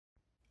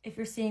If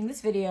you're seeing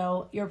this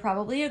video, you're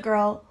probably a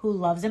girl who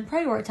loves and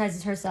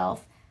prioritizes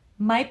herself,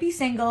 might be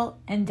single,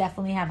 and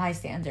definitely have high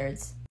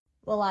standards.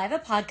 Well, I have a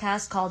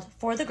podcast called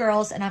For the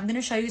Girls, and I'm going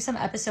to show you some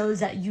episodes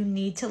that you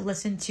need to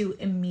listen to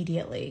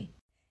immediately.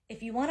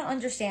 If you want to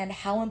understand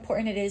how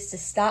important it is to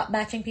stop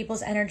matching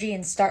people's energy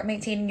and start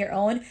maintaining your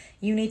own,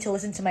 you need to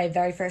listen to my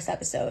very first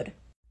episode.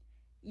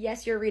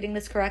 Yes, you're reading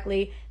this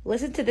correctly.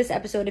 Listen to this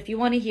episode if you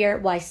want to hear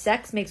why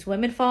sex makes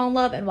women fall in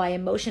love and why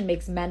emotion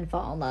makes men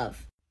fall in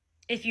love.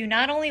 If you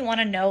not only want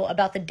to know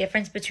about the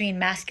difference between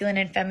masculine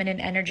and feminine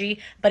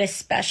energy, but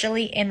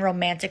especially in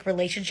romantic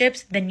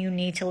relationships, then you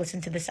need to listen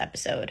to this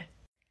episode.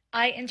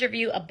 I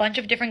interview a bunch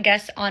of different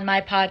guests on my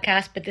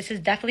podcast, but this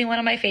is definitely one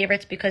of my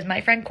favorites because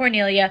my friend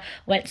Cornelia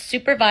went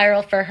super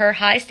viral for her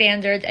high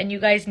standards, and you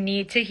guys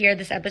need to hear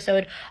this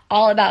episode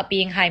all about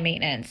being high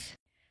maintenance.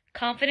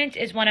 Confidence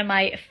is one of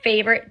my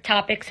favorite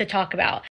topics to talk about.